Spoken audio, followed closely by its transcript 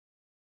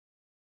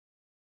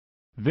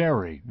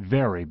Very,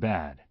 very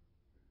bad.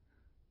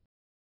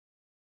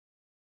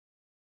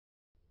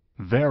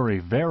 Very,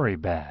 very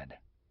bad.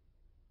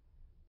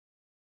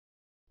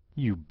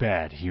 You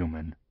bad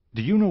human.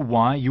 Do you know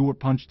why you were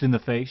punched in the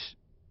face?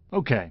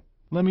 Okay,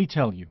 let me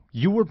tell you.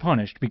 You were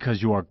punished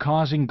because you are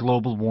causing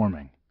global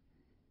warming.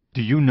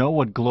 Do you know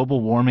what global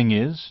warming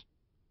is?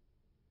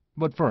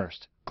 But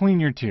first,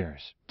 clean your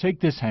tears. Take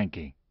this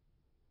hanky.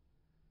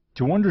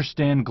 To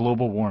understand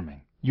global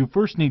warming, you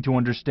first need to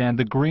understand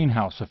the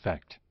greenhouse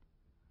effect.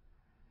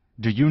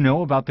 Do you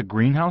know about the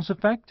greenhouse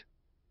effect?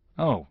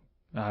 Oh,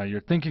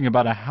 you're thinking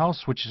about a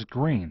house which is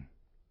green.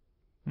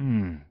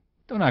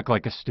 Don't act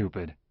like a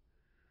stupid.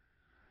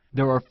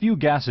 There are few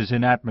gases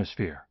in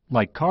atmosphere,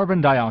 like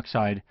carbon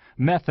dioxide,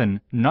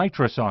 methane,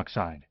 nitrous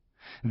oxide.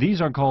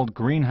 These are called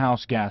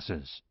greenhouse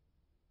gases.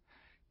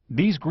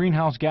 These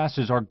greenhouse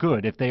gases are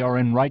good if they are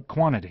in right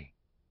quantity.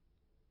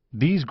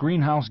 These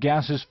greenhouse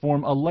gases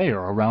form a layer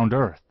around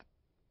Earth.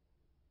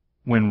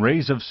 When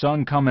rays of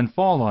sun come and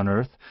fall on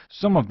Earth,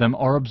 some of them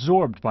are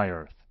absorbed by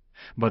Earth,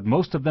 but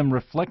most of them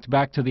reflect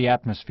back to the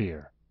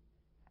atmosphere.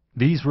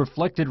 These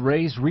reflected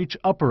rays reach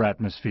upper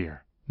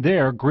atmosphere.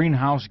 There,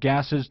 greenhouse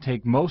gases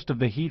take most of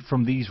the heat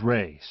from these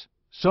rays.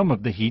 Some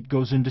of the heat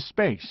goes into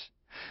space.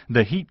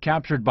 The heat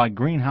captured by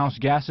greenhouse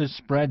gases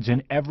spreads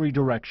in every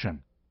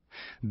direction.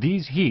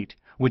 These heat,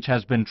 which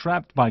has been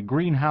trapped by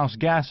greenhouse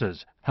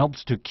gases,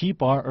 helps to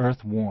keep our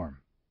Earth warm.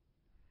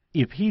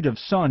 If heat of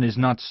sun is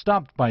not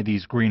stopped by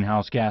these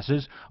greenhouse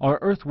gases, our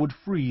Earth would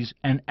freeze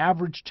and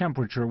average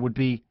temperature would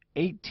be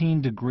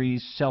 18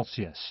 degrees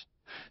Celsius.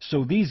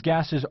 So these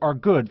gases are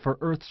good for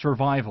Earth's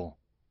survival.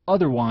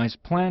 Otherwise,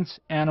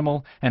 plants,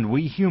 animal, and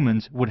we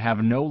humans would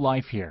have no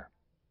life here.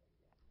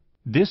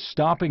 This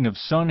stopping of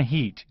sun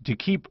heat to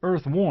keep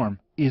Earth warm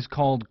is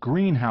called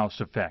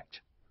greenhouse effect.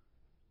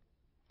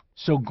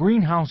 So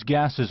greenhouse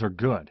gases are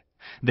good.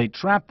 They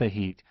trap the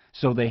heat,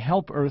 so they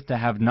help Earth to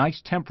have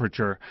nice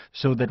temperature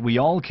so that we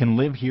all can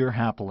live here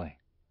happily.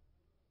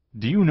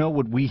 Do you know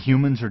what we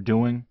humans are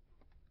doing?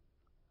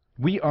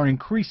 We are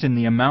increasing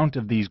the amount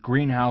of these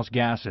greenhouse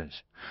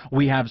gases.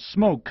 We have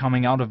smoke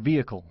coming out of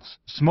vehicles,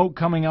 smoke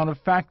coming out of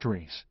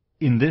factories.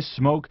 In this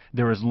smoke,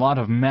 there is a lot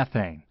of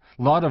methane,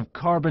 a lot of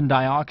carbon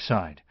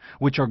dioxide,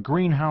 which are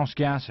greenhouse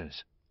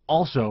gases.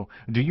 Also,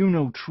 do you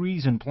know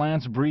trees and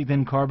plants breathe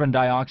in carbon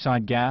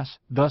dioxide gas,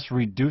 thus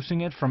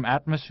reducing it from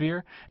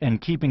atmosphere and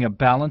keeping a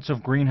balance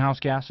of greenhouse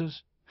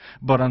gases?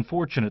 But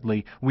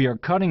unfortunately, we are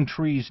cutting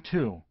trees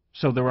too.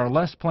 So there are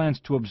less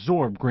plants to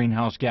absorb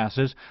greenhouse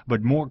gases,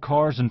 but more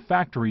cars and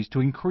factories to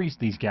increase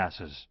these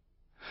gases.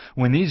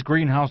 When these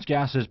greenhouse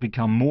gases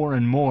become more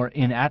and more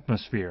in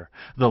atmosphere,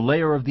 the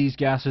layer of these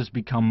gases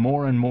become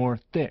more and more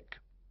thick.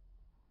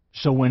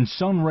 So when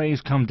sun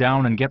rays come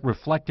down and get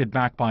reflected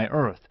back by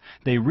Earth,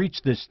 they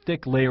reach this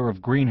thick layer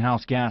of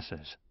greenhouse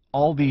gases.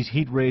 All these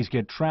heat rays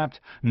get trapped,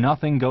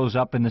 nothing goes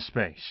up in the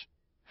space.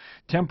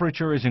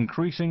 Temperature is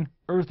increasing,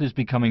 Earth is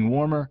becoming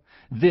warmer.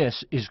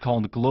 This is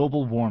called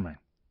global warming.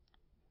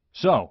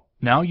 So,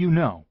 now you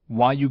know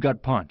why you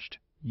got punched.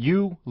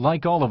 You,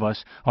 like all of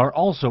us, are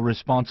also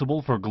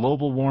responsible for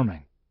global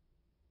warming.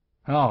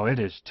 Oh, it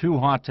is too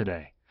hot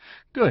today.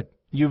 Good,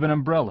 you've an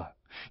umbrella.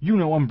 You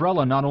know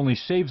umbrella not only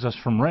saves us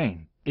from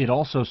rain, it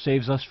also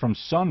saves us from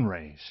sun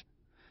rays.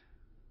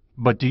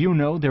 But do you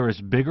know there is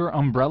bigger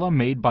umbrella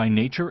made by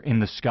nature in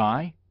the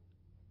sky?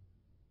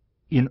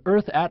 In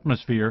Earth's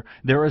atmosphere,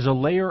 there is a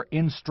layer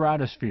in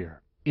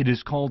stratosphere. It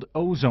is called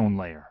ozone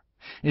layer.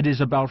 It is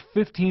about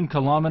 15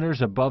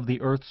 kilometers above the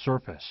Earth's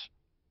surface.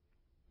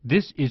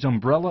 This is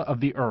umbrella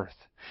of the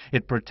Earth.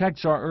 It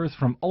protects our Earth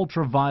from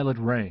ultraviolet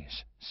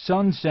rays.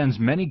 Sun sends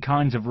many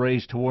kinds of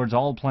rays towards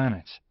all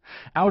planets.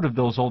 Out of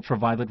those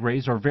ultraviolet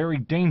rays are very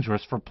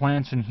dangerous for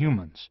plants and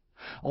humans.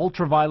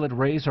 Ultraviolet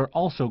rays are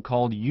also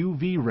called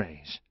UV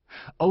rays.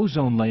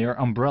 Ozone layer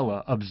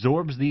umbrella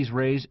absorbs these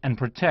rays and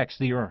protects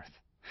the Earth.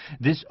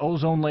 This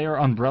ozone layer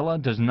umbrella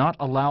does not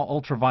allow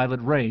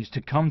ultraviolet rays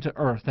to come to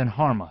Earth and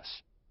harm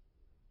us.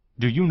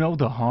 Do you know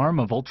the harm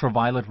of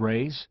ultraviolet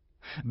rays?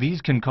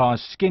 These can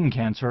cause skin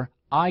cancer,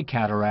 eye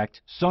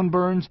cataract,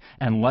 sunburns,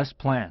 and less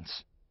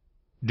plants.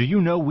 Do you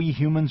know we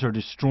humans are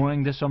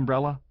destroying this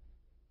umbrella?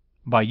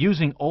 By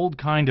using old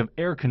kind of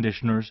air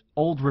conditioners,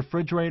 old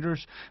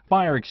refrigerators,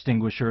 fire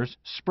extinguishers,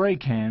 spray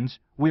cans,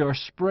 we are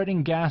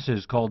spreading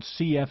gases called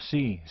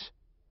CFCs.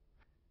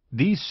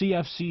 These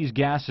CFCs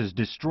gases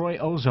destroy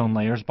ozone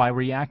layers by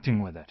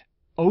reacting with it.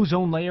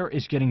 Ozone layer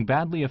is getting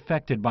badly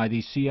affected by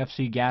these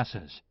CFC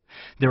gases.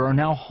 There are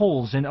now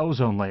holes in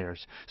ozone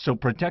layers, so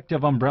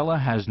protective umbrella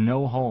has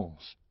no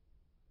holes.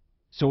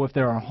 So if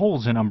there are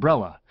holes in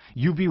umbrella,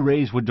 UV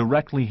rays would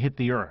directly hit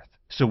the Earth,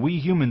 so we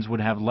humans would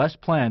have less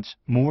plants,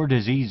 more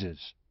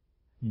diseases.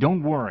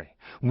 Don't worry,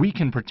 we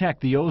can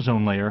protect the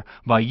ozone layer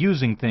by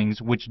using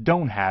things which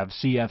don't have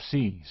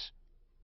CFCs.